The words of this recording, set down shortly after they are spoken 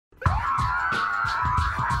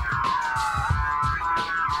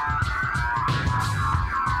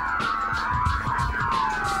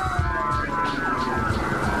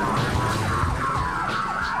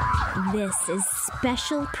This is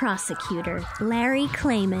Special Prosecutor Larry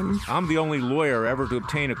Klayman. I'm the only lawyer ever to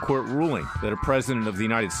obtain a court ruling that a president of the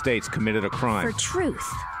United States committed a crime. For truth.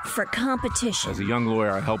 For competition. As a young lawyer,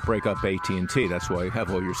 I helped break up AT&T. That's why you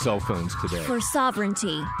have all your cell phones today. For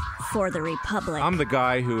sovereignty. For the Republic. I'm the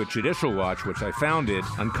guy who, at Judicial Watch, which I founded,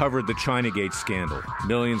 uncovered the Chinagate scandal.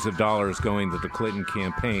 Millions of dollars going to the Clinton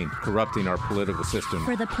campaign, corrupting our political system.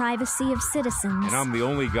 For the privacy of citizens. And I'm the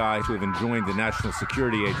only guy to have enjoined the National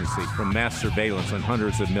Security Agency from mass surveillance on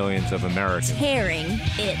hundreds of millions of Americans. Tearing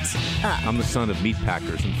it up. I'm the son of meat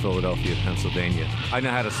packers in Philadelphia, Pennsylvania. I know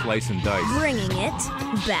how to slice and dice. Bringing it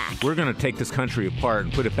back. We're going to take this country apart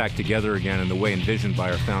and put it back together again in the way envisioned by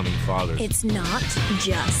our founding fathers. It's not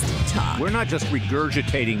just talk. We're not just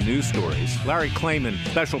regurgitating news stories. Larry Klayman,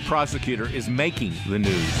 special prosecutor, is making the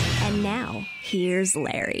news. And now, here's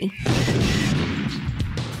Larry.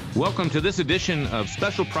 Welcome to this edition of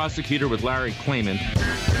Special Prosecutor with Larry Klayman.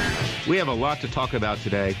 We have a lot to talk about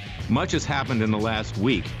today. Much has happened in the last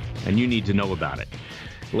week, and you need to know about it.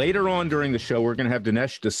 Later on during the show, we're going to have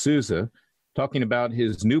Dinesh D'Souza talking about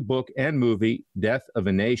his new book and movie, Death of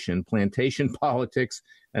a Nation, Plantation Politics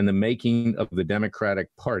and the Making of the Democratic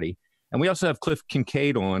Party. And we also have Cliff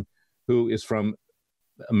Kincaid on, who is from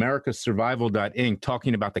AmericasSurvival.inc,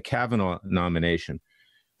 talking about the Kavanaugh nomination.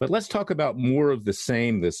 But let's talk about more of the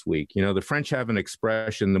same this week. You know, the French have an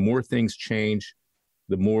expression, the more things change,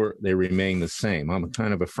 the more they remain the same. I'm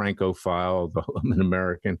kind of a Francophile, though I'm an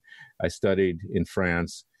American. I studied in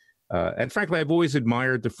France. And frankly, I've always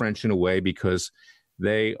admired the French in a way because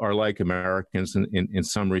they are like Americans in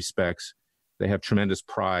some respects. They have tremendous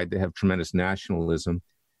pride. They have tremendous nationalism.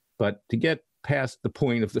 But to get past the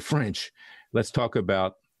point of the French, let's talk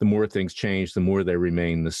about the more things change, the more they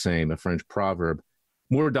remain the same, a French proverb.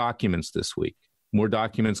 More documents this week, more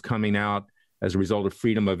documents coming out as a result of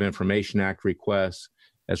Freedom of Information Act requests,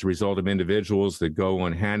 as a result of individuals that go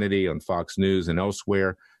on Hannity, on Fox News and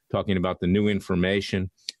elsewhere, talking about the new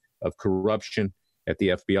information of corruption at the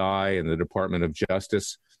FBI and the Department of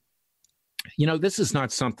Justice. You know, this is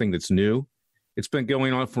not something that's new. It's been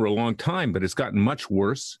going on for a long time, but it's gotten much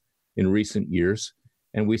worse in recent years.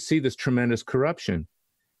 And we see this tremendous corruption.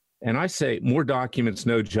 And I say, more documents,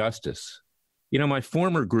 no justice. You know, my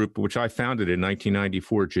former group, which I founded in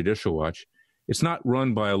 1994, Judicial Watch, it's not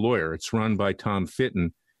run by a lawyer. It's run by Tom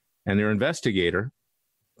Fitton. And their investigator,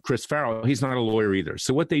 Chris Farrell, he's not a lawyer either.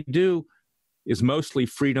 So what they do is mostly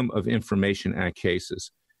Freedom of Information Act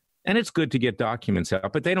cases. And it's good to get documents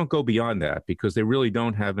out, but they don't go beyond that because they really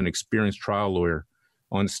don't have an experienced trial lawyer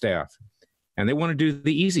on staff. And they want to do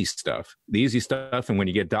the easy stuff. And when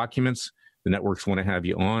you get documents, the networks want to have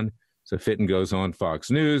you on. So Fitton goes on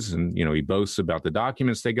Fox News and, you know, he boasts about the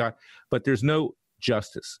documents they got, but there's no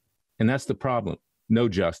justice. And that's the problem. No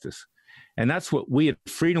justice. And that's what we at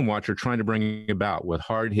Freedom Watch are trying to bring about with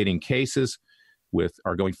hard-hitting cases, with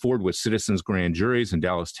our going forward with citizens' grand juries in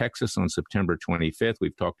Dallas, Texas on September 25th.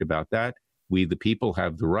 We've talked about that. We, the people,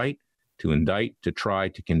 have the right to indict, to try,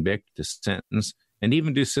 to convict, to sentence, and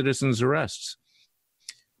even do citizens' arrests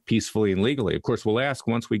peacefully and legally. Of course, we'll ask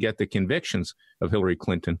once we get the convictions of Hillary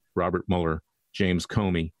Clinton, Robert Mueller, James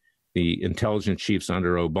Comey, the intelligence chiefs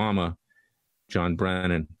under Obama, John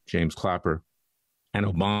Brennan, James Clapper, and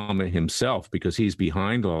Obama himself, because he's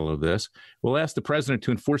behind all of this. We'll ask the president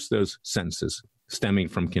to enforce those sentences stemming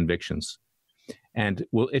from convictions. And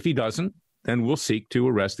if he doesn't, then we'll seek to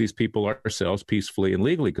arrest these people ourselves peacefully and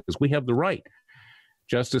legally because we have the right.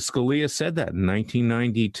 Justice Scalia said that in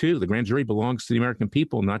 1992. The grand jury belongs to the American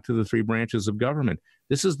people, not to the three branches of government.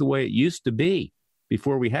 This is the way it used to be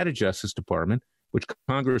before we had a Justice Department, which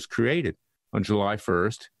Congress created on July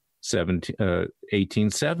 1st,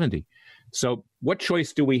 1870. So what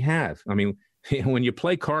choice do we have? I mean, when you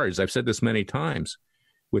play cards, I've said this many times,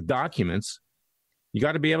 with documents, you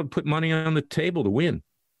got to be able to put money on the table to win.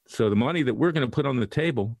 So the money that we're going to put on the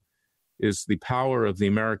table is the power of the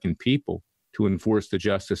American people to enforce the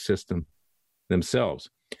justice system themselves.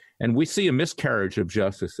 And we see a miscarriage of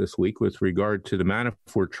justice this week with regard to the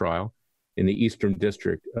Manafort trial in the Eastern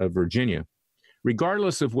District of Virginia.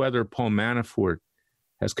 Regardless of whether Paul Manafort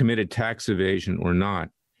has committed tax evasion or not,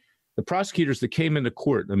 the prosecutors that came into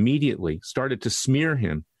court immediately started to smear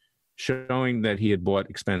him, showing that he had bought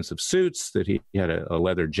expensive suits, that he had a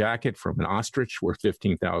leather jacket from an ostrich worth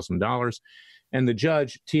 $15,000. And the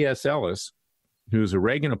judge, T.S. Ellis, who's a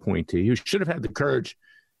Reagan appointee, who should have had the courage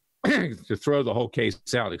to throw the whole case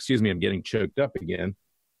out. Excuse me, I'm getting choked up again.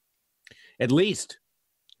 At least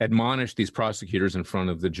admonish these prosecutors in front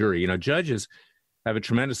of the jury. You know, judges have a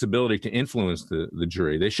tremendous ability to influence the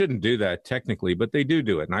jury. They shouldn't do that technically, but they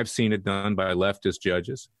do it. And I've seen it done by leftist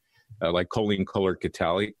judges. like Colleen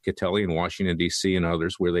Catelli in Washington, D.C., and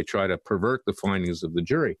others, where they try to pervert the findings of the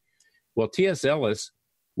jury. Well, T.S. Ellis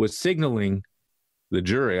was signaling the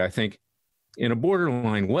jury, I think, in a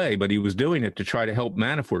borderline way, but he was doing it to try to help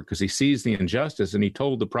Manafort because he sees the injustice, and he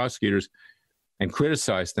told the prosecutors and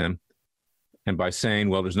criticized them, and by saying,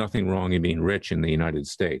 well, there's nothing wrong in being rich in the United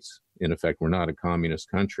States. In effect, we're not a communist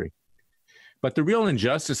country. But the real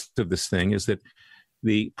injustice of this thing is that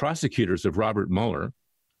the prosecutors of Robert Mueller,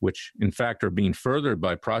 which in fact are being furthered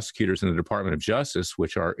by prosecutors in the Department of Justice,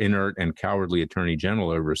 which are inert and cowardly attorney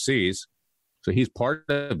general overseas. So he's part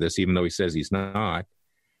of this, even though he says he's not.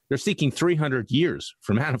 They're seeking 300 years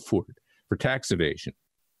for Manafort for tax evasion.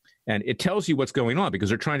 And it tells you what's going on because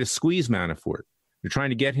they're trying to squeeze Manafort. They're trying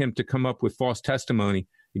to get him to come up with false testimony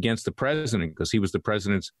against the president because he was the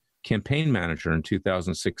president's campaign manager in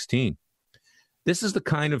 2016. This is the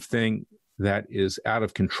kind of thing that is out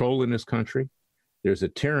of control in this country. There's a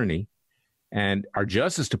tyranny, and our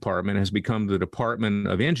Justice Department has become the Department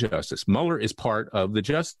of Injustice. Mueller is part of the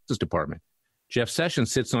Justice Department. Jeff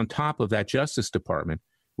Sessions sits on top of that Justice Department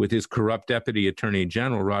with his corrupt Deputy Attorney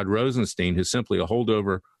General, Rod Rosenstein, who's simply a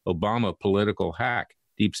holdover Obama political hack,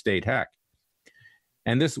 deep state hack.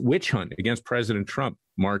 And this witch hunt against President Trump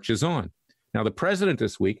marches on. Now, the president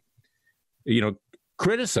this week,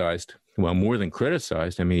 criticized, well, more than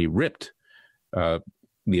criticized, I mean, he ripped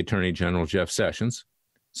the Attorney General, Jeff Sessions,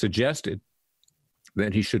 suggested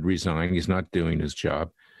that he should resign. He's not doing his job.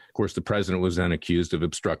 Of course, the president was then accused of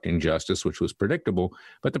obstructing justice, which was predictable.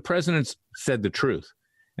 But the president said the truth,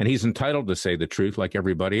 and he's entitled to say the truth like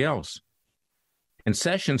everybody else. And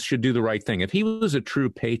Sessions should do the right thing. If he was a true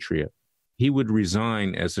patriot, he would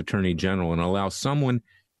resign as Attorney General and allow someone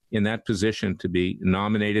in that position to be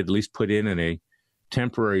nominated, at least put in a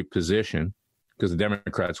temporary position, because the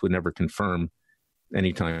Democrats would never confirm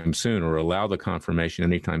anytime soon or allow the confirmation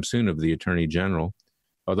anytime soon of the Attorney General,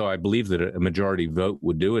 although I believe that a majority vote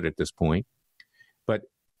would do it at this point. But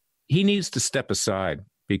he needs to step aside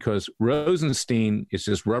because Rosenstein is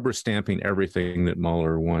just rubber stamping everything that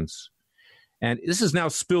Mueller wants. And this is now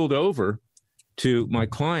spilled over to my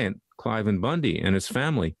client, Cliven Bundy, and his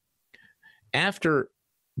family. After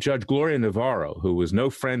Judge Gloria Navarro, who was no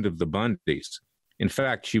friend of the Bundys, in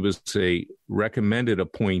fact, she was a recommended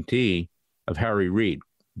appointee of Harry Reid,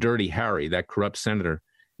 Dirty Harry, that corrupt senator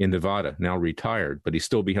in Nevada, now retired, but he's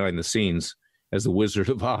still behind the scenes as the Wizard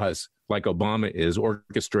of Oz, like Obama is,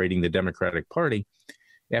 orchestrating the Democratic Party.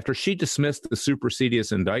 After she dismissed the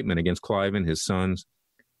supersedious indictment against Cliven, his sons,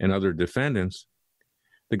 and other defendants,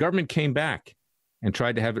 the government came back and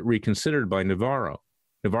tried to have it reconsidered by Navarro.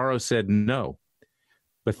 Navarro said no.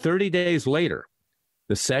 But 30 days later,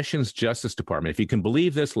 the Sessions Justice Department, if you can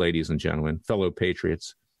believe this, ladies and gentlemen, fellow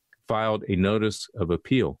patriots, filed a notice of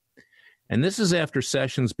appeal. And this is after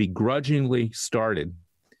Sessions begrudgingly started,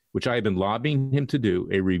 which I have been lobbying him to do,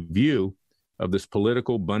 a review of this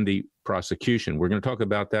political Bundy prosecution. We're going to talk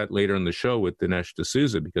about that later in the show with Dinesh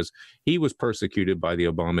D'Souza, because he was persecuted by the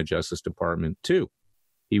Obama Justice Department too.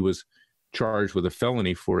 He was charged with a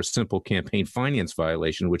felony for a simple campaign finance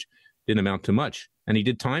violation, which didn't amount to much. And he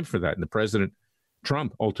did time for that. And the President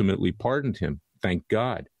Trump ultimately pardoned him, thank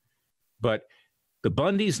God. But the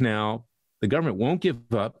Bundys now, the government won't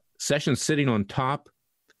give up. Sessions sitting on top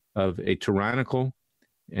of a tyrannical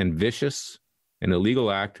and vicious and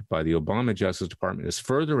illegal act by the Obama Justice Department is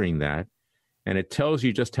furthering that. And it tells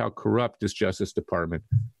you just how corrupt this Justice Department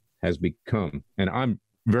has become. And I'm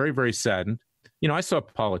very, very saddened. I saw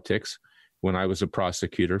politics when I was a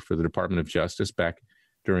prosecutor for the Department of Justice back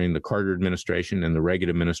during the Carter administration and the Reagan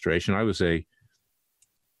administration. I was I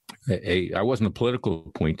wasn't a political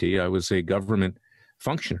appointee. I was a government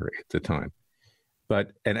functionary at the time.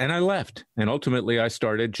 But and I left. And ultimately, I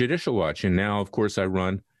started Judicial Watch. And now, of course, I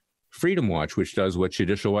run Freedom Watch, which does what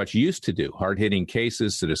Judicial Watch used to do, hard-hitting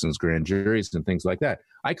cases, citizens' grand juries, and things like that.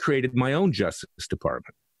 I created my own Justice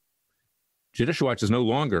Department. Judicial Watch is no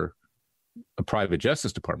longer a private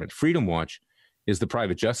Justice Department. Freedom Watch is the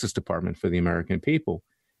private Justice Department for the American people.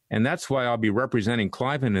 And that's why I'll be representing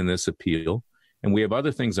Cliven in this appeal. And we have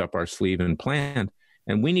other things up our sleeve and planned.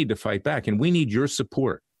 And we need to fight back. And we need your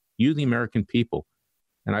support, you, the American people.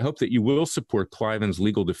 And I hope that you will support Cliven's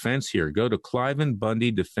legal defense here. Go to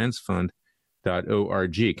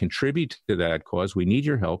ClivenBundyDefenseFund.org. Contribute to that cause. We need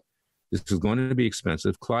your help. This is going to be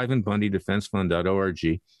expensive.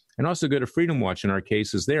 ClivenBundyDefenseFund.org. And also go to Freedom Watch in our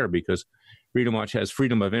cases there, because Freedom Watch has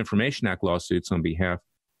Freedom of Information Act lawsuits on behalf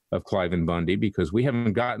of Cliven Bundy, because we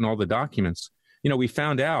haven't gotten all the documents. We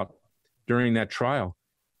found out during that trial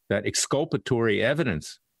that exculpatory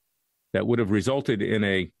evidence that would have resulted in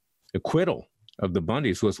a acquittal of the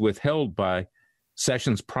Bundys was withheld by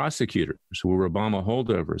Sessions prosecutors who were Obama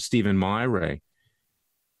holdovers, Stephen Myray,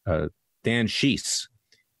 Dan Sheese,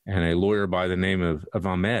 and a lawyer by the name of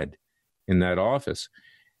Ahmed in that office.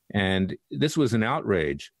 And this was an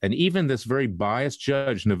outrage. And even this very biased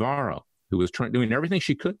judge, Navarro, who was doing everything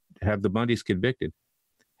she could to have the Bundys convicted,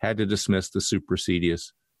 had to dismiss the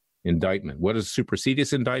supersedious indictment. What is a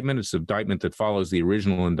supersedious indictment? It's an indictment that follows the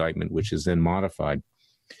original indictment, which is then modified.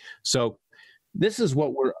 So this is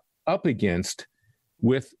what we're up against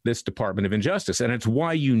with this Department of Injustice. And it's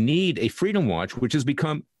why you need a Freedom Watch, which has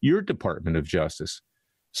become your Department of Justice.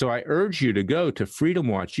 So I urge you to go to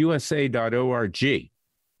freedomwatchusa.org.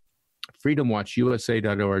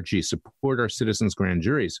 freedomwatchusa.org. Support our citizens' grand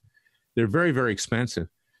juries. They're very, very expensive.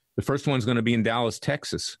 The first one's going to be in Dallas,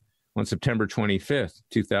 Texas on September 25th,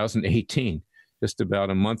 2018, just about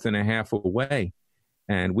a month and a half away.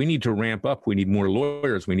 And we need to ramp up. We need more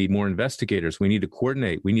lawyers. We need more investigators. We need to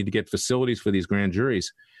coordinate. We need to get facilities for these grand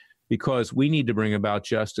juries because we need to bring about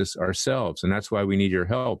justice ourselves. And that's why we need your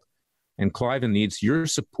help. And Cliven needs your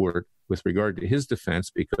support with regard to his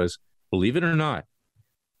defense because, believe it or not,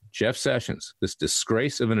 Jeff Sessions, this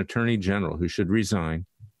disgrace of an attorney general who should resign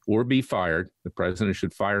or be fired, the president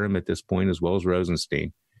should fire him at this point as well as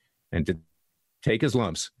Rosenstein, and to take his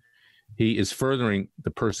lumps, he is furthering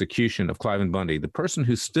the persecution of Cliven Bundy, the person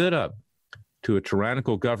who stood up to a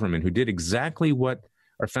tyrannical government, who did exactly what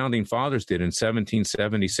our founding fathers did in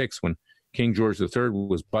 1776 when King George III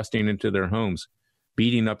was busting into their homes,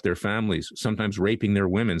 beating up their families, sometimes raping their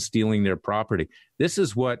women, stealing their property. This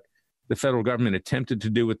is what the federal government attempted to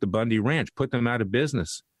do with the Bundy Ranch, put them out of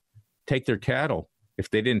business, take their cattle. If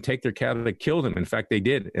they didn't take their cattle, they killed them. In fact, they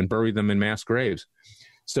did, and buried them in mass graves.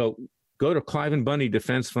 So go to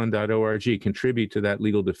ClivenBundyDefenseFund.org, contribute to that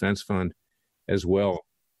legal defense fund as well.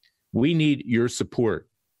 We need your support.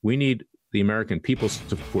 We need the American people's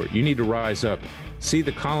support. You need to rise up. See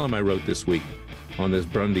the column I wrote this week on this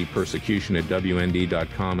Bundy persecution at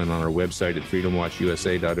WND.com and on our website at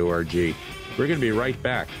FreedomWatchUSA.org. We're going to be right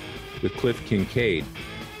back with Cliff Kincaid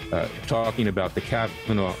talking about the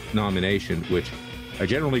Kavanaugh nomination, which I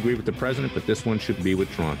generally agree with the president, but this one should be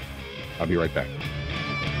withdrawn. I'll be right back.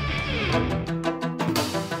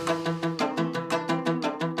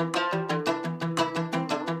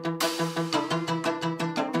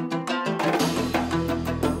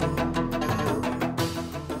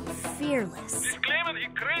 Fearless. He's claiming he's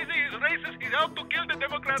crazy, he's racist, he's out to kill the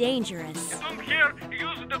Democrats. Dangerous. You don't care, he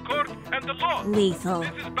uses the court and the law. Lethal.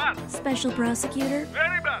 This is bad. Special prosecutor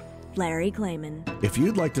Very bad. Larry Klayman. If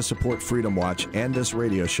you'd like to support Freedom Watch and this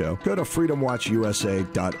radio show, go to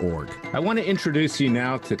freedomwatchusa.org. I want to introduce you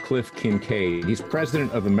now to Cliff Kincaid. He's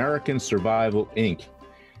president of American Survival, Inc.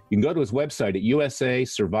 You can go to his website at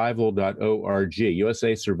usasurvival.org,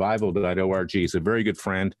 usasurvival.org. He's a very good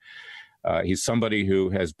friend. He's somebody who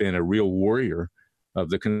has been a real warrior of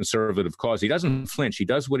the conservative cause. He doesn't flinch. He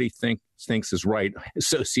does what he thinks is right. I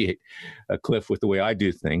associate Cliff with the way I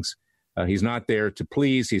do things. He's not there to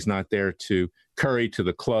please. He's not there to curry to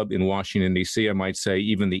the club in Washington, D.C., I might say,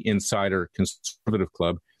 even the insider conservative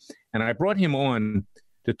club. And I brought him on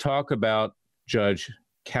to talk about Judge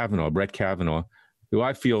Kavanaugh, Brett Kavanaugh, who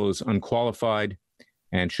I feel is unqualified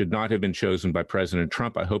and should not have been chosen by President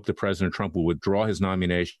Trump. I hope that President Trump will withdraw his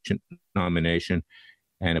nomination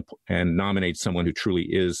and nominate someone who truly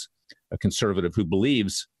is a conservative who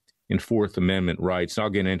believes in Fourth Amendment rights. I'll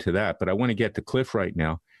get into that, but I want to get to Cliff right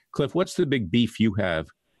now. Cliff, what's the big beef you have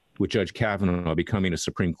with Judge Kavanaugh becoming a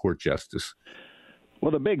Supreme Court justice?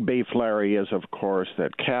 Well, the big beef, Larry, is, of course,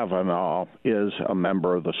 that Kavanaugh is a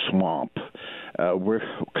member of the swamp. We're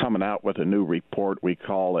coming out with a new report. We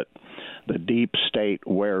call it The Deep State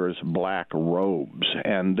Wears Black Robes.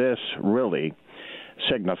 And this really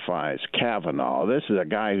signifies Kavanaugh. This is a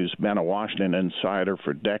guy who's been a Washington insider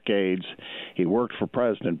for decades. He worked for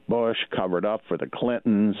President Bush, covered up for the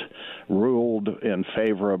Clintons, ruled in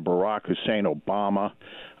favor of Barack Hussein Obama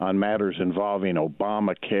on matters involving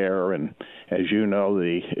Obamacare and, as you know,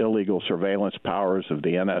 the illegal surveillance powers of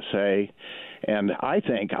the NSA. And I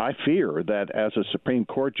fear that as a Supreme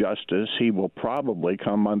Court justice, he will probably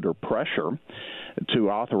come under pressure to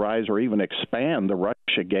authorize or even expand the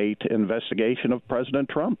Russiagate investigation of President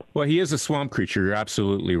Trump. Well, he is a swamp creature. You're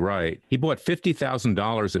absolutely right. He bought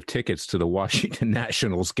 $50,000 of tickets to the Washington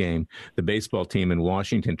Nationals game, the baseball team in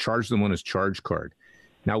Washington, charged them on his charge card.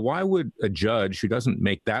 Now, why would a judge who doesn't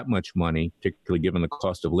make that much money, particularly given the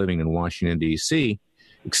cost of living in Washington, D.C.,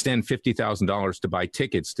 extend $50,000 to buy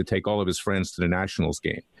tickets to take all of his friends to the Nationals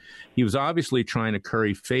game? He was obviously trying to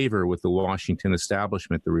curry favor with the Washington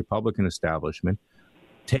establishment, the Republican establishment,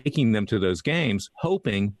 taking them to those games,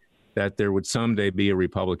 hoping that there would someday be a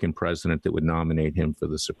Republican president that would nominate him for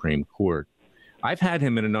the Supreme Court. I've had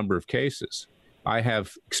him in a number of cases. I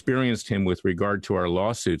have experienced him with regard to our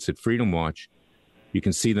lawsuits at Freedom Watch. You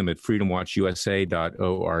can see them at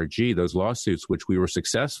freedomwatchusa.org, those lawsuits, which we were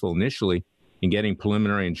successful initially in getting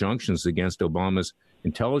preliminary injunctions against Obama's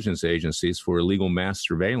intelligence agencies for illegal mass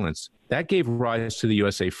surveillance. That gave rise to the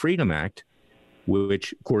USA Freedom Act,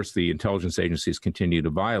 which, of course, the intelligence agencies continue to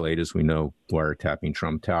violate, as we know, wiretapping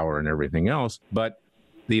Trump Tower and everything else. But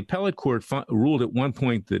the appellate court ruled at one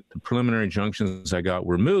point that the preliminary injunctions I got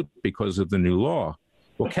were moot because of the new law.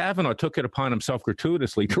 Well, Kavanaugh took it upon himself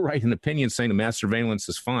gratuitously to write an opinion saying the mass surveillance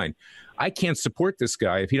is fine. I can't support this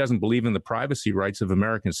guy if he doesn't believe in the privacy rights of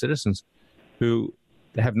American citizens who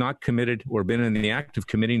have not committed or been in the act of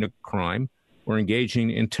committing a crime or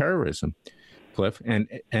engaging in terrorism, Cliff. And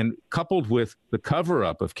coupled with the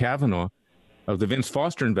cover-up of Kavanaugh of the Vince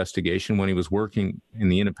Foster investigation when he was working in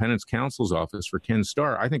the Independence Counsel's office for Ken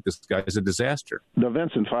Starr, I think this guy is a disaster. The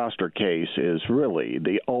Vincent Foster case is really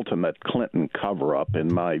the ultimate Clinton cover-up,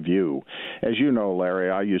 in my view. As you know,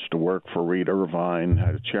 Larry, I used to work for Reed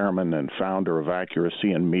Irvine, chairman and founder of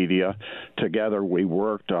Accuracy in Media. Together, we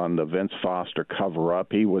worked on the Vince Foster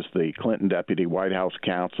cover-up. He was the Clinton deputy White House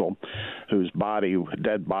counsel whose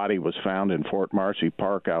dead body was found in Fort Marcy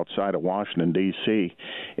Park outside of Washington, D.C.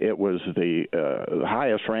 It was the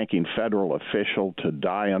highest-ranking federal official to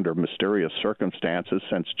die under mysterious circumstances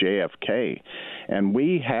since JFK. And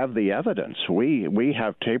we have the evidence. We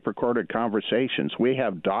have tape-recorded conversations. We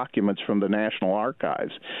have documents from the National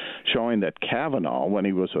Archives showing that Kavanaugh, when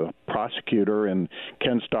he was a prosecutor in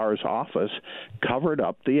Ken Starr's office, covered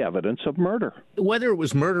up the evidence of murder. Whether it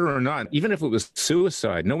was murder or not, even if it was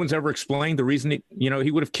suicide, no one's ever explained the reason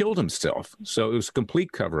he would have killed himself. So it was a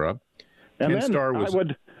complete cover-up. And then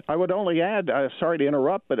I would only add, sorry to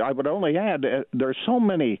interrupt, but I would only add there's so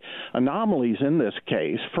many anomalies in this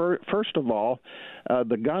case. First of all,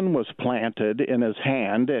 the gun was planted in his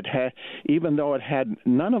hand. Even though it had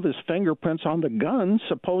none of his fingerprints on the gun,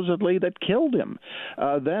 supposedly, that killed him.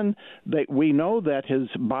 Then we know that his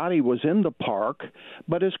body was in the park,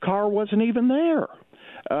 but his car wasn't even there.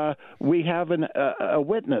 We have a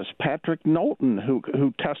witness, Patrick Knowlton,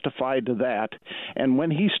 who testified to that. And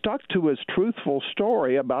when he stuck to his truthful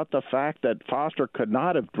story about the fact that Foster could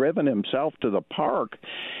not have driven himself to the park,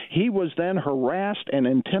 he was then harassed and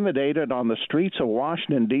intimidated on the streets of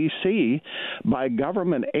Washington, D.C. by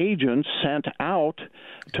government agents sent out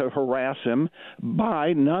to harass him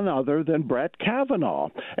by none other than Brett Kavanaugh,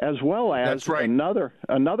 as well as That's right. another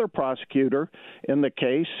prosecutor in the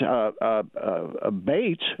case,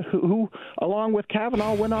 Bates, who, along with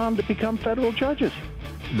Kavanaugh, went on to become federal judges.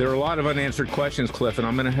 There are a lot of unanswered questions, Cliff, and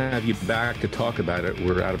I'm going to have you back to talk about it.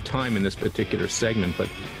 We're out of time in this particular segment, but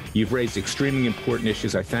you've raised extremely important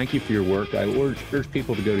issues. I thank you for your work. I urge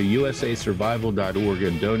people to go to usasurvival.org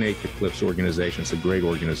and donate to Cliff's organization. It's a great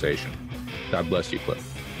organization. God bless you, Cliff.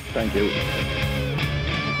 Thank you.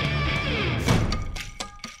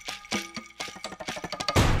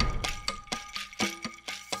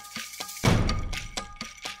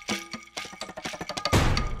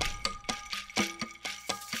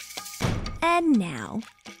 And now,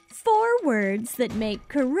 4 words that make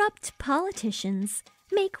corrupt politicians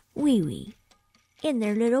make wee-wee in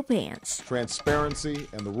their little pants. Transparency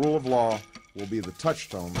and the rule of law will be the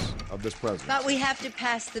touchstones of this presidency. But we have to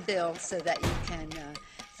pass the bill so that you can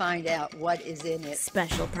find out what is in it.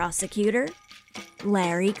 Special Prosecutor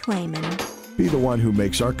Larry Klayman. Be the one who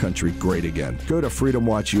makes our country great again. Go to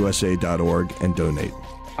freedomwatchusa.org and donate.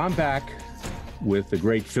 I'm back with the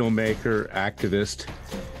great filmmaker, activist,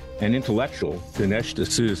 and intellectual Dinesh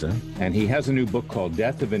D'Souza, and he has a new book called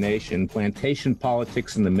Death of a Nation, Plantation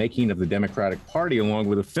Politics and the Making of the Democratic Party, along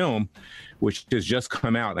with a film which has just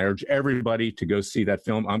come out. I urge everybody to go see that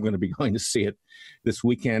film. I'm going to be going to see it this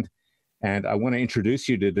weekend, and I want to introduce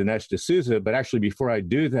you to Dinesh D'Souza, but actually before I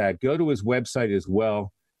do that, go to his website as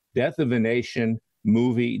well,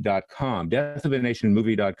 deathofanationmovie.com,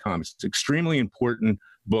 deathofanationmovie.com. It's an extremely important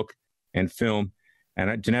book and film,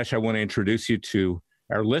 and Dinesh, I want to introduce you to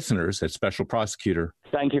our listeners at Special Prosecutor.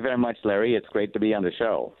 Thank you very much, Larry. It's great to be on the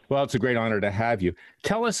show. Well, it's a great honor to have you.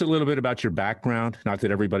 Tell us a little bit about your background, not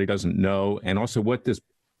that everybody doesn't know, and also what this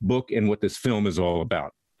book and what this film is all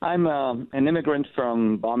about. I'm an immigrant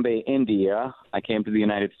from Bombay, India. I came to the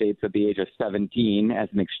United States at the age of 17 as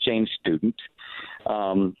an exchange student.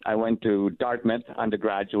 I went to Dartmouth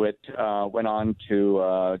undergraduate, went on to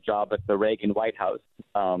a job at the Reagan White House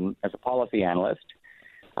as a policy analyst.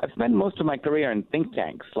 I've spent most of my career in think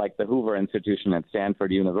tanks like the Hoover Institution at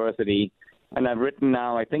Stanford University, and I've written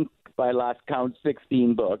now, I think, by last count,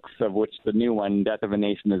 16 books, of which the new one, Death of a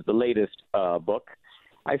Nation, is the latest book.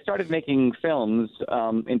 I started making films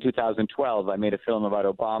in 2012. I made a film about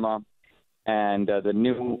Obama, and the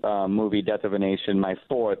new movie, Death of a Nation, my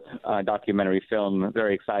fourth documentary film.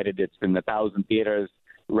 Very excited. It's in 1,000 theaters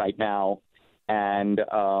right now, and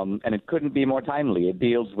it couldn't be more timely. It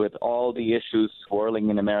deals with all the issues swirling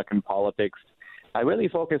in American politics. I really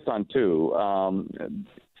focused on two,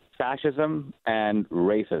 fascism and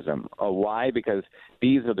racism. Why? Because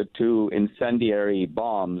these are the two incendiary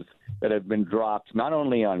bombs that have been dropped not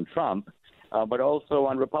only on Trump, but also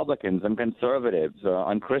on Republicans and conservatives,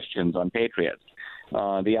 on Christians, on patriots.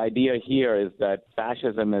 The idea here is that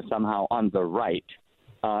fascism is somehow on the right,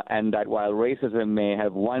 and that while racism may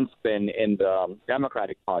have once been in the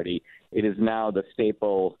Democratic Party, it is now the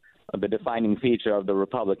staple, the defining feature of the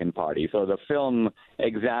Republican Party. So the film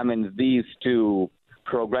examines these two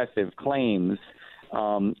progressive claims,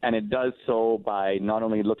 and it does so by not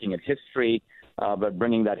only looking at history, but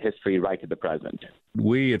bringing that history right to the present.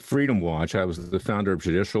 We at Freedom Watch, I was the founder of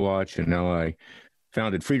Judicial Watch, and now I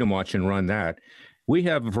founded Freedom Watch and run that. We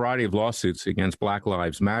have a variety of lawsuits against Black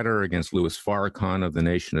Lives Matter, against Louis Farrakhan of the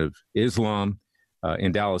Nation of Islam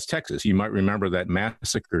in Dallas, Texas. You might remember that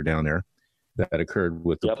massacre down there that occurred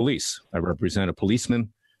with the police. I represent a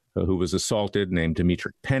policeman who was assaulted named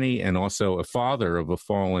Demetric Penny, and also a father of a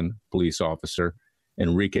fallen police officer,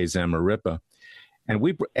 Enrique Zamarripa. And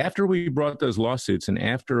after we brought those lawsuits and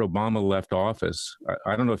after Obama left office,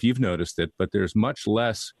 I don't know if you've noticed it, but there's much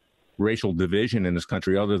less racial division in this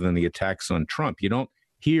country other than the attacks on Trump. You don't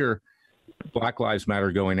hear Black Lives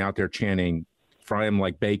Matter going out there chanting, fry them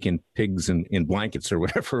like bacon, pigs in blankets, or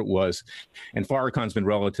whatever it was. And Farrakhan's been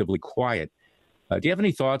relatively quiet. Do you have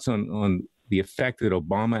any thoughts on the effect that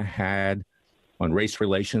Obama had on race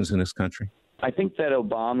relations in this country? I think that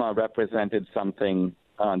Obama represented something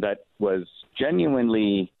that was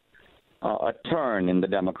genuinely a turn in the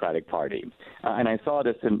Democratic Party. And I saw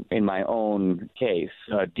this in my own case,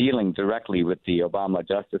 dealing directly with the Obama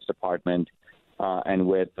Justice Department and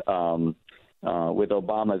with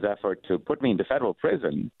Obama's effort to put me into federal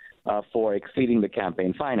prison for exceeding the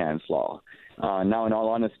campaign finance law. Now, in all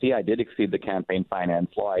honesty, I did exceed the campaign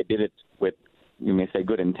finance law. I did it with, you may say,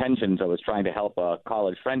 good intentions. I was trying to help a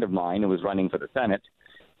college friend of mine who was running for the Senate.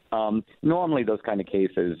 Normally, those kind of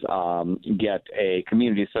cases get a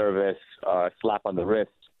community service slap on the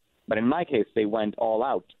wrist. But in my case, they went all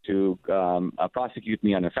out to prosecute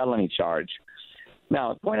me on a felony charge.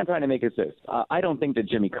 Now, the point I'm trying to make is this. I don't think that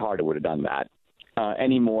Jimmy Carter would have done that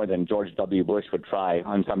any more than George W. Bush would try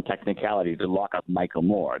on some technicality to lock up Michael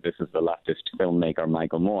Moore. This is the leftist filmmaker,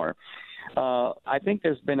 Michael Moore. I think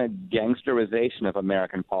there's been a gangsterization of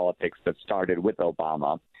American politics that started with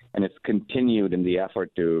Obama, and it's continued in the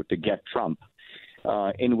effort to get Trump,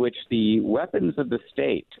 in which the weapons of the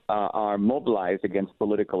state are mobilized against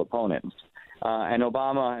political opponents. And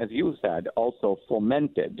Obama, as you said, also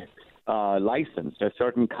fomented, licensed a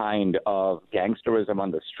certain kind of gangsterism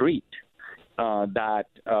on the street that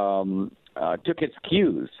took its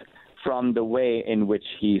cues from the way in which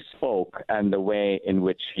he spoke and the way in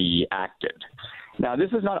which he acted. Now, this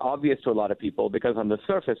is not obvious to a lot of people because on the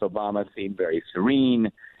surface, Obama seemed very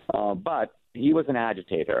serene, but he was an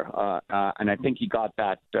agitator, and I think he got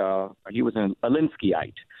that. He was an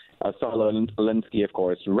Alinskyite. Saul Alinsky, of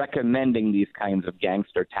course, recommending these kinds of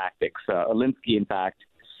gangster tactics. Alinsky, in fact,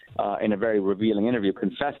 in a very revealing interview,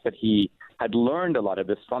 confessed that he had learned a lot of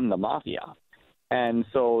this from the mafia. And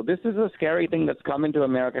so this is a scary thing that's come into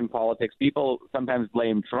American politics. People sometimes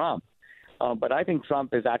blame Trump, but I think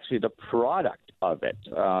Trump is actually the product of it.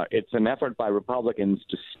 It's an effort by Republicans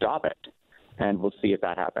to stop it, and we'll see if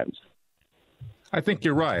that happens. I think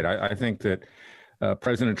you're right. I think that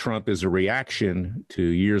President Trump is a reaction to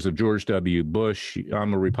years of George W. Bush.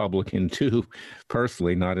 I'm a Republican too,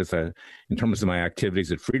 personally, not in terms of my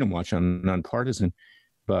activities at Freedom Watch. I'm nonpartisan,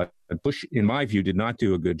 but Bush, in my view, did not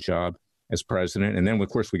do a good job as president. And then, of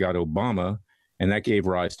course, we got Obama, and that gave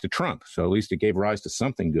rise to Trump. So at least it gave rise to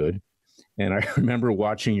something good. And I remember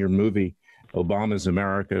watching your movie, Obama's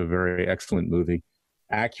America, a very excellent movie,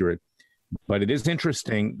 accurate. But it is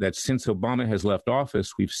interesting that since Obama has left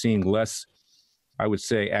office, we've seen less, I would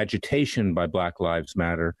say, agitation by Black Lives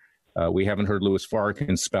Matter. We haven't heard Louis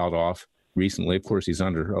Farrakhan spout off recently. Of course, he's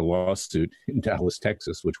under a lawsuit in Dallas,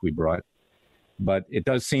 Texas, which we brought. But it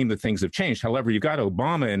does seem that things have changed. However, you've got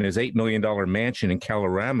Obama in his $8 million mansion in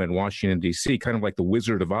Kalorama in Washington, D.C., kind of like the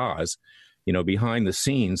Wizard of Oz, behind the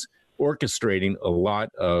scenes, orchestrating a lot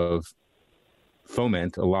of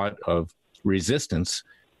foment, a lot of resistance,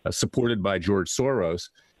 supported by George Soros.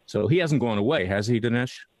 So he hasn't gone away, has he,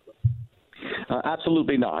 Dinesh?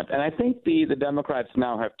 Absolutely not. And I think the Democrats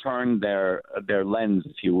now have turned their lens,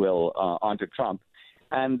 if you will, onto Trump.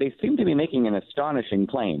 And they seem to be making an astonishing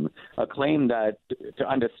claim, a claim that, to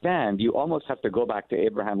understand, you almost have to go back to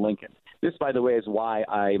Abraham Lincoln. This, by the way, is why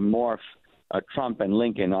I morph Trump and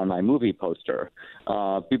Lincoln on my movie poster.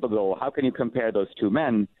 People go, how can you compare those two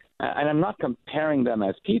men? And I'm not comparing them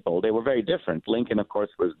as people. They were very different. Lincoln, of course,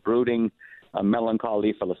 was brooding,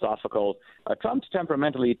 melancholy, philosophical. Trump's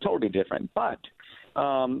temperamentally totally different. But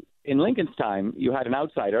in Lincoln's time, you had an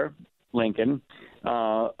outsider, Lincoln,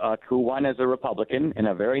 who won as a Republican in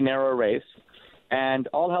a very narrow race, and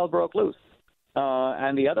all hell broke loose.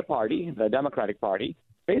 And the other party, the Democratic Party,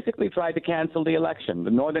 basically tried to cancel the election.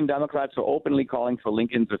 The Northern Democrats were openly calling for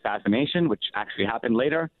Lincoln's assassination, which actually happened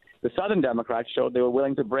later. The Southern Democrats showed they were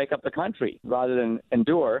willing to break up the country rather than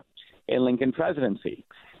endure a Lincoln presidency.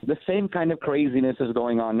 The same kind of craziness is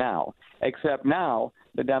going on now, except now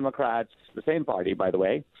the Democrats, the same party, by the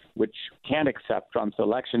way, which can't accept Trump's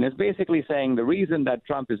election, is basically saying the reason that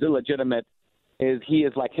Trump is illegitimate is he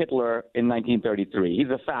is like Hitler in 1933. He's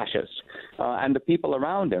a fascist. And the people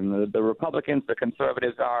around him, the Republicans, the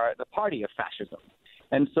conservatives, are the party of fascism.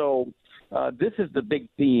 And so this is the big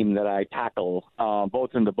theme that I tackle both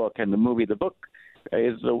in the book and the movie. The book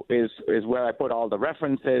is where I put all the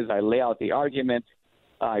references. I lay out the argument.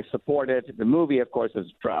 I support it. The movie, of course, is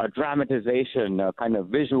a dramatization, a kind of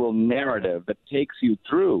visual narrative that takes you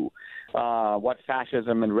through what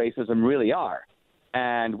fascism and racism really are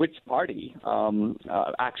and which party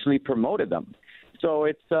actually promoted them. So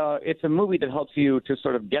it's a movie that helps you to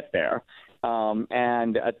sort of get there.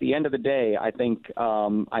 And at the end of the day, I think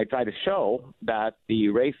I try to show that the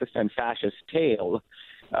racist and fascist tale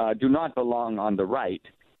do not belong on the right,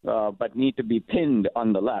 but need to be pinned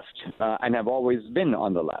on the left and have always been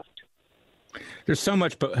on the left. There's so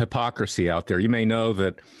much hypocrisy out there. You may know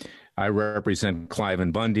that I represent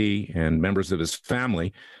Cliven Bundy and members of his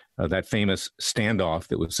family, that famous standoff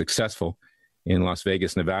that was successful in Las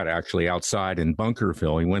Vegas, Nevada, actually outside in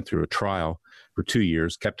Bunkerville. He went through a trial for 2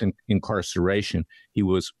 years, kept in incarceration. He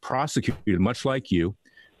was prosecuted, much like you,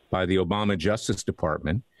 by the Obama Justice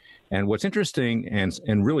Department. And what's interesting and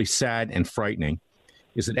really sad and frightening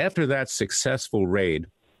is that after that successful raid,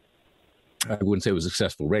 I wouldn't say it was a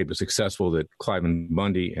successful raid, but successful that Cliven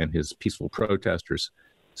Bundy and his peaceful protesters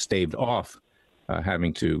staved off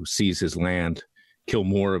having to seize his land, kill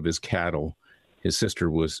more of his cattle. His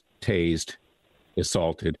sister was tased,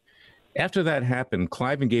 assaulted. After that happened,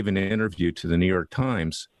 Cliven gave an interview to the New York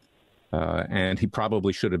Times, and he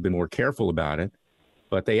probably should have been more careful about it,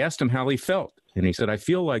 but they asked him how he felt. And he said, I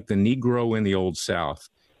feel like the Negro in the Old South.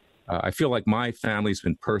 I feel like my family's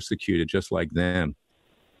been persecuted just like them.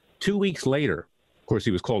 2 weeks later, of course,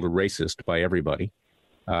 he was called a racist by everybody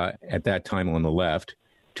at that time on the left.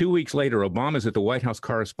 2 weeks later, Obama's at the White House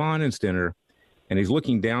Correspondents' Dinner, and he's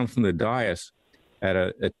looking down from the dais at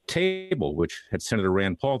a table which had Senator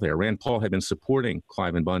Rand Paul there. Rand Paul had been supporting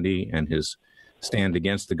Cliven Bundy and his stand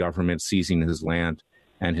against the government seizing his land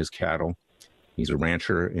and his cattle. He's a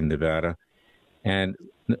rancher in Nevada. And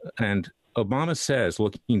Obama says,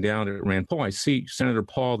 looking down at Rand Paul, I see, Senator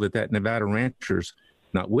Paul, that Nevada rancher's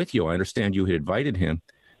not with you. I understand you had invited him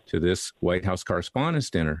to this White House Correspondents'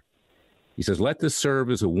 Dinner. He says, let this serve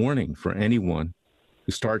as a warning for anyone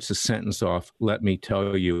who starts a sentence off, let me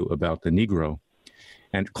tell you about the Negro.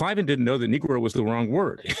 And Cliven didn't know that Negro was the wrong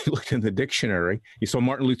word. He looked in the dictionary. He saw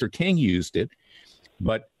Martin Luther King used it.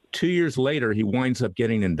 But 2 years later, he winds up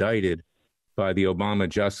getting indicted by the Obama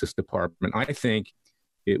Justice Department. I think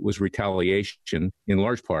it was retaliation, in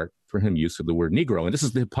large part, for him use of the word Negro. And this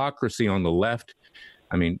is the hypocrisy on the left.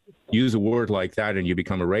 I mean, use a word like that and you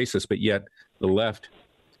become a racist, but yet the left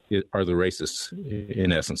are the racists,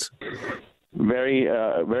 in essence. Very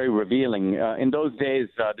revealing. In those days,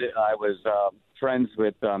 I was friends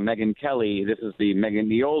with Megyn Kelly. This is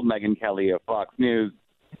the old Megyn Kelly of Fox News,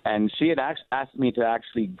 and she had asked me to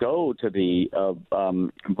actually go to the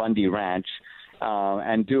Bundy Ranch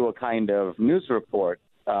and do a kind of news report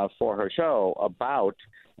for her show about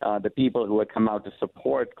the people who had come out to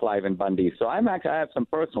support Cliven Bundy. So I have some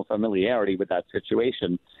personal familiarity with that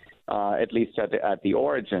situation. At least at the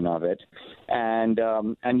origin of it. And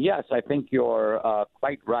yes, I think you're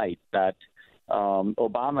quite right that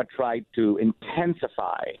Obama tried to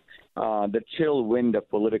intensify the chill wind of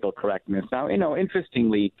political correctness. Now,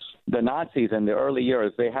 interestingly, the Nazis in the early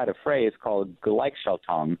years, they had a phrase called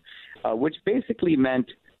Gleichschaltung, which basically meant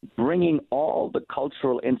bringing all the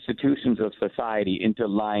cultural institutions of society into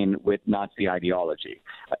line with Nazi ideology.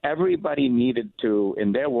 Everybody needed to,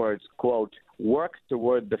 in their words, quote, work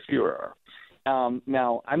toward the Führer.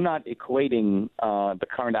 Now, I'm not equating the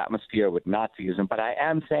current atmosphere with Nazism, but I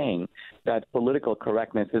am saying that political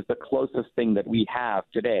correctness is the closest thing that we have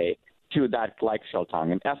today to that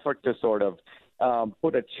Gleichschaltung, an effort to sort of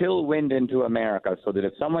put a chill wind into America so that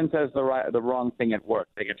if someone says the wrong thing at work,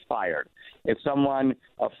 they get fired. If someone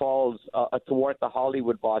falls toward the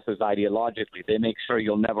Hollywood bosses ideologically, they make sure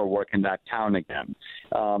you'll never work in that town again.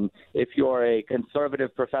 If you're a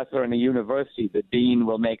conservative professor in a university, the dean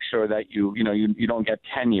will make sure that you don't get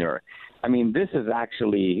tenure. I mean, this is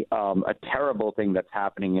actually a terrible thing that's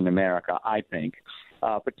happening in America, I think,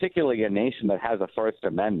 particularly a nation that has a First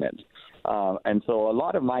Amendment. And so a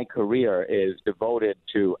lot of my career is devoted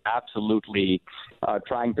to absolutely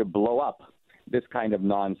trying to blow up this kind of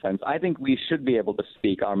nonsense. I think we should be able to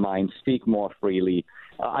speak our minds, speak more freely.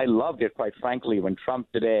 I loved it, quite frankly, when Trump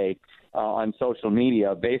today on social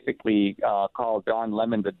media basically called Don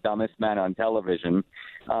Lemon the dumbest man on television.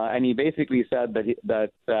 And he basically said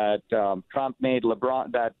that Trump made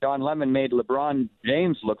that Don Lemon made LeBron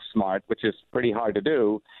James look smart, which is pretty hard to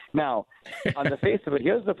do. Now, on the face of it,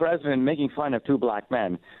 here's the president making fun of two black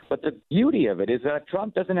men. But the beauty of it is that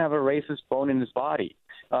Trump doesn't have a racist bone in his body.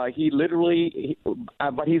 But he's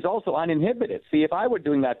also uninhibited. See, if I were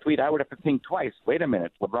doing that tweet, I would have to think twice. Wait a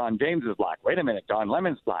minute, LeBron James is black. Wait a minute, Don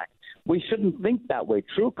Lemon's black. We shouldn't think that way.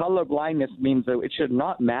 True color blindness means that it should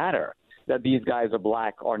not matter that these guys are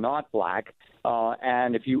black or not black.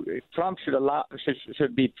 And if Trump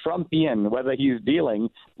should be Trumpian, whether he's dealing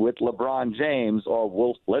with LeBron James or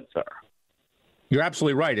Wolf Blitzer. You're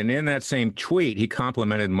absolutely right. And in that same tweet, he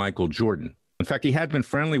complimented Michael Jordan. In fact, he had been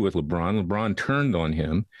friendly with LeBron. LeBron turned on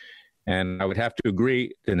him. And I would have to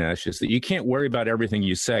agree, Dinesh, is that you can't worry about everything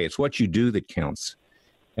you say. It's what you do that counts.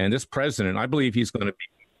 And this president, I believe he's going to be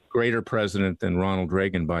a greater president than Ronald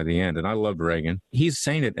Reagan by the end. And I loved Reagan. He's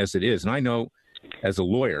saying it as it is. And I know as a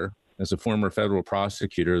lawyer, as a former federal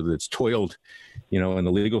prosecutor that's toiled, in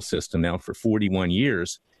the legal system now for 41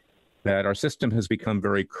 years, that our system has become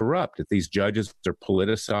very corrupt. That these judges are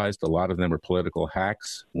politicized. A lot of them are political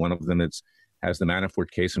hacks. One of them has the Manafort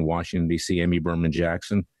case in Washington, D.C. Amy Berman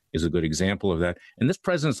Jackson is a good example of that. And this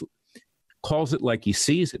president calls it like he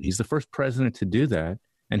sees it. He's the first president to do that,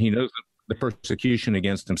 and he knows the persecution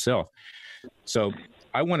against himself. So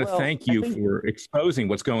I want to thank you for exposing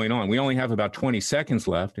what's going on. We only have about 20 seconds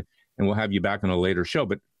left, and we'll have you back on a later show.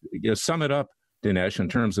 But sum it up, Dinesh, in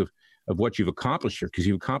terms of what you've accomplished here, because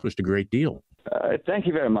you've accomplished a great deal. Thank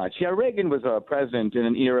you very much. Yeah, Reagan was a president in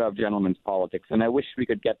an era of gentleman's politics, and I wish we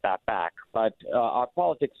could get that back. But our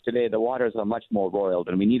politics today, the waters are much more roiled,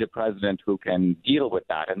 and we need a president who can deal with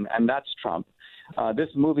that, and that's Trump. This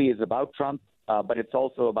movie is about Trump, but it's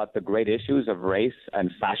also about the great issues of race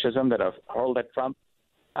and fascism that are hurled at Trump.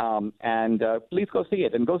 And please go see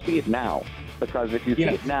it, and go see it now, because if you see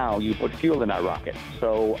it now, you put fuel in our rocket.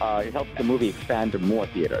 So it helps the movie expand to more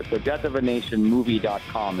theaters. So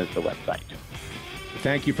deathofanationmovie.com is the website.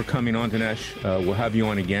 Thank you for coming on, Dinesh. We'll have you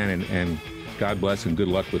on again, and God bless and good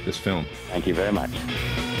luck with this film. Thank you very much.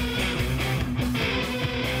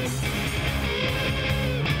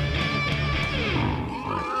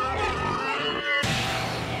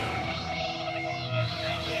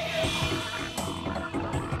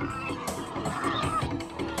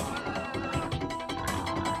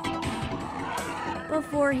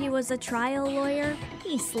 Before he was a trial lawyer,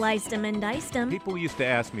 he sliced him and diced him. People used to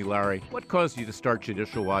ask me, Larry, what caused you to start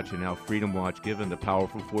Judicial Watch and now Freedom Watch, given the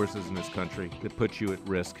powerful forces in this country that put you at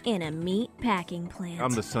risk? In a meat packing plant.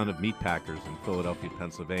 I'm the son of meat packers in Philadelphia,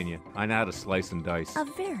 Pennsylvania. I know how to slice and dice. A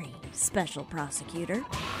very special prosecutor,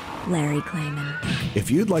 Larry Klayman.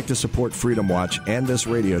 If you'd like to support Freedom Watch and this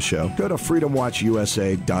radio show, go to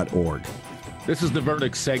freedomwatchusa.org. This is the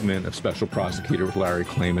verdict segment of Special Prosecutor with Larry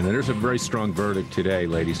Klayman, and there's a very strong verdict today,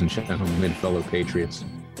 ladies and gentlemen, and fellow patriots,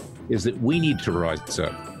 is that we need to rise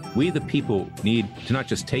up. We, the people, need to not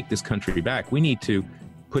just take this country back, we need to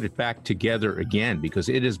put it back together again, because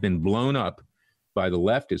it has been blown up by the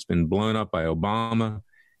left. It's been blown up by Obama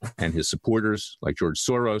and his supporters like George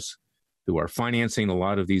Soros, who are financing a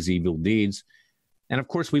lot of these evil deeds. And of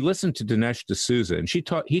course, we listened to Dinesh D'Souza, and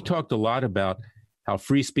he talked a lot about how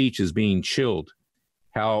free speech is being chilled,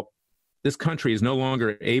 how this country is no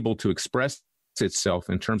longer able to express itself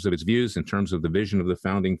in terms of its views, in terms of the vision of the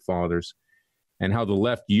founding fathers, and how the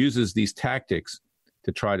left uses these tactics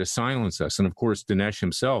to try to silence us. And of course, Dinesh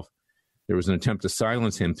himself, there was an attempt to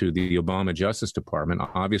silence him through the Obama Justice Department,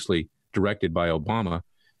 obviously directed by Obama.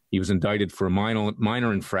 He was indicted for a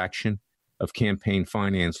minor infraction of campaign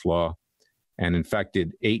finance law, and in fact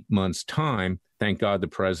did 8 months' time. Thank God the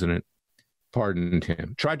president pardoned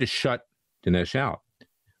him. Tried to shut Dinesh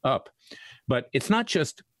up. But it's not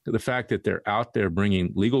just the fact that they're out there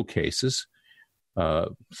bringing legal cases,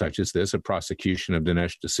 such as this, a prosecution of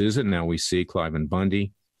Dinesh D'Souza. Now we see Cliven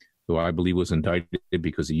Bundy, who I believe was indicted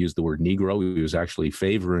because he used the word Negro. He was actually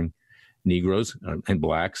favoring Negroes and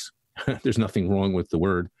blacks. There's nothing wrong with the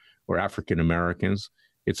word, or African Americans.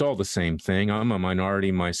 It's all the same thing. I'm a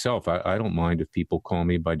minority myself. I don't mind if people call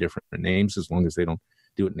me by different names as long as they don't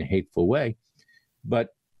do it in a hateful way. But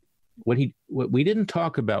what we didn't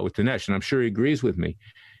talk about with Dinesh, and I'm sure he agrees with me,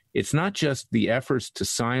 it's not just the efforts to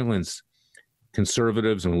silence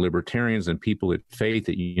conservatives and libertarians and people of faith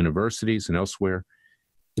at universities and elsewhere.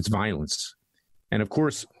 It's violence. And of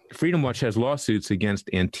course, Freedom Watch has lawsuits against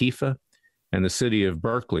Antifa and the city of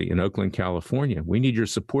Berkeley in Oakland, California. We need your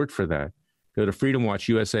support for that. Go to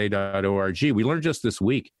freedomwatchusa.org. We learned just this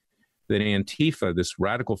week that Antifa, this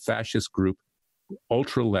radical fascist group,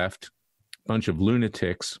 ultra-left, bunch of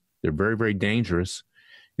lunatics, they're very, very dangerous,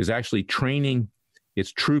 is actually training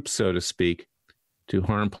its troops, so to speak, to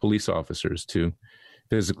harm police officers, to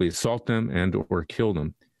physically assault them and or kill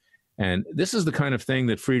them. And this is the kind of thing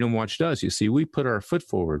that Freedom Watch does. You see, we put our foot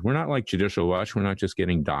forward. We're not like Judicial Watch. We're not just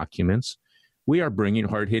getting documents. We are bringing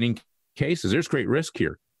hard-hitting cases. There's great risk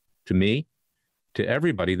here to me, to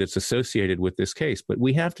everybody that's associated with this case. But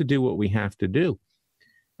we have to do what we have to do.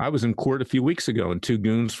 I was in court a few weeks ago, and two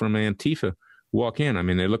goons from Antifa walk in. I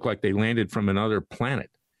mean, they look like they landed from another planet.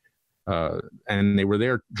 And they were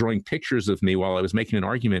there drawing pictures of me while I was making an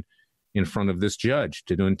argument in front of this judge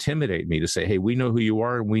to intimidate me, to say, hey, we know who you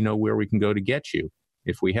are and we know where we can go to get you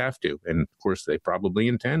if we have to. And of course, they probably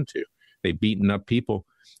intend to. They've beaten up people.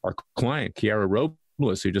 Our client, Kiara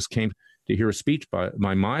Robles, who just came to hear a speech by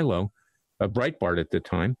Milo, a Breitbart at the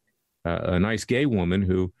time, a nice gay woman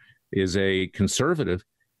who is a conservative,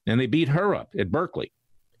 and they beat her up at Berkeley.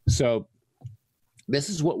 So this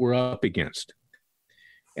is what we're up against.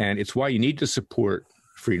 And it's why you need to support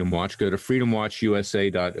Freedom Watch. Go to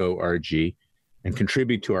freedomwatchusa.org and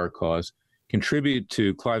contribute to our cause. Contribute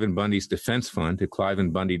to Cliven Bundy's defense fund, to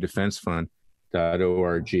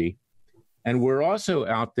clivenbundydefensefund.org. And we're also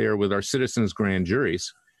out there with our citizens' grand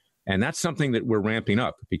juries. And that's something that we're ramping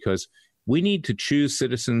up, because we need to choose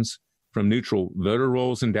citizens from neutral voter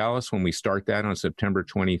rolls in Dallas when we start that on September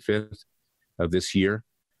 25th of this year.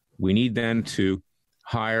 We need then to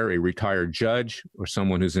hire a retired judge or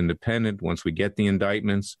someone who's independent once we get the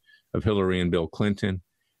indictments of Hillary and Bill Clinton,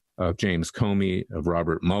 of James Comey, of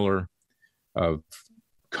Robert Mueller, of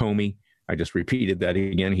Comey. I just repeated that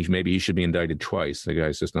again. Maybe he should be indicted twice. The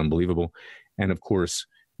guy's just unbelievable. And of course,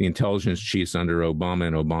 the intelligence chiefs under Obama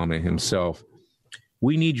and Obama himself.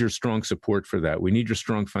 We need your strong support for that. We need your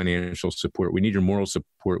strong financial support. We need your moral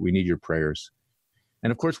support. We need your prayers.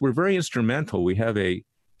 And of course, we're very instrumental. We have a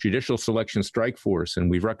Judicial Selection Strike Force, and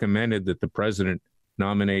we've recommended that the president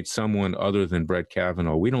nominate someone other than Brett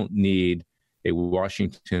Kavanaugh. We don't need a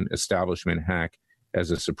Washington establishment hack as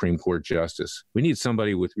a Supreme Court justice. We need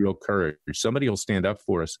somebody with real courage, somebody who'll stand up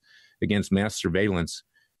for us against mass surveillance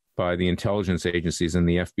by the intelligence agencies and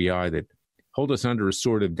the FBI that hold us under a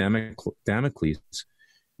sword of Damocles,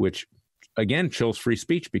 which, again, chills free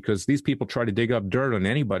speech, because these people try to dig up dirt on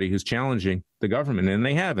anybody who's challenging the government, and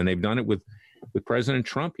they have, and they've done it with President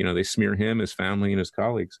Trump. You know, they smear him, his family, and his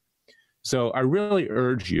colleagues. So I really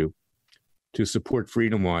urge you to support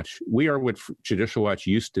Freedom Watch. We are what Judicial Watch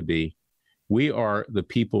used to be. We are the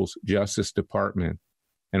People's Justice Department.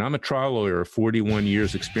 And I'm a trial lawyer of 41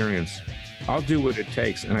 years experience. I'll do what it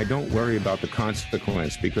takes, and I don't worry about the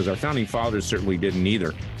consequence, because our founding fathers certainly didn't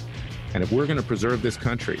either. And if we're going to preserve this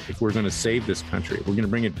country, if we're going to save this country, if we're going to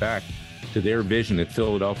bring it back to their vision at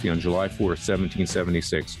Philadelphia on July 4th,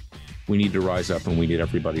 1776, we need to rise up, and we need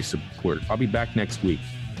everybody's support. I'll be back next week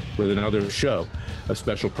with another show of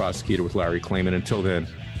Special Prosecutor with Larry Klayman. Until then,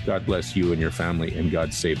 God bless you and your family, and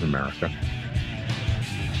God save America.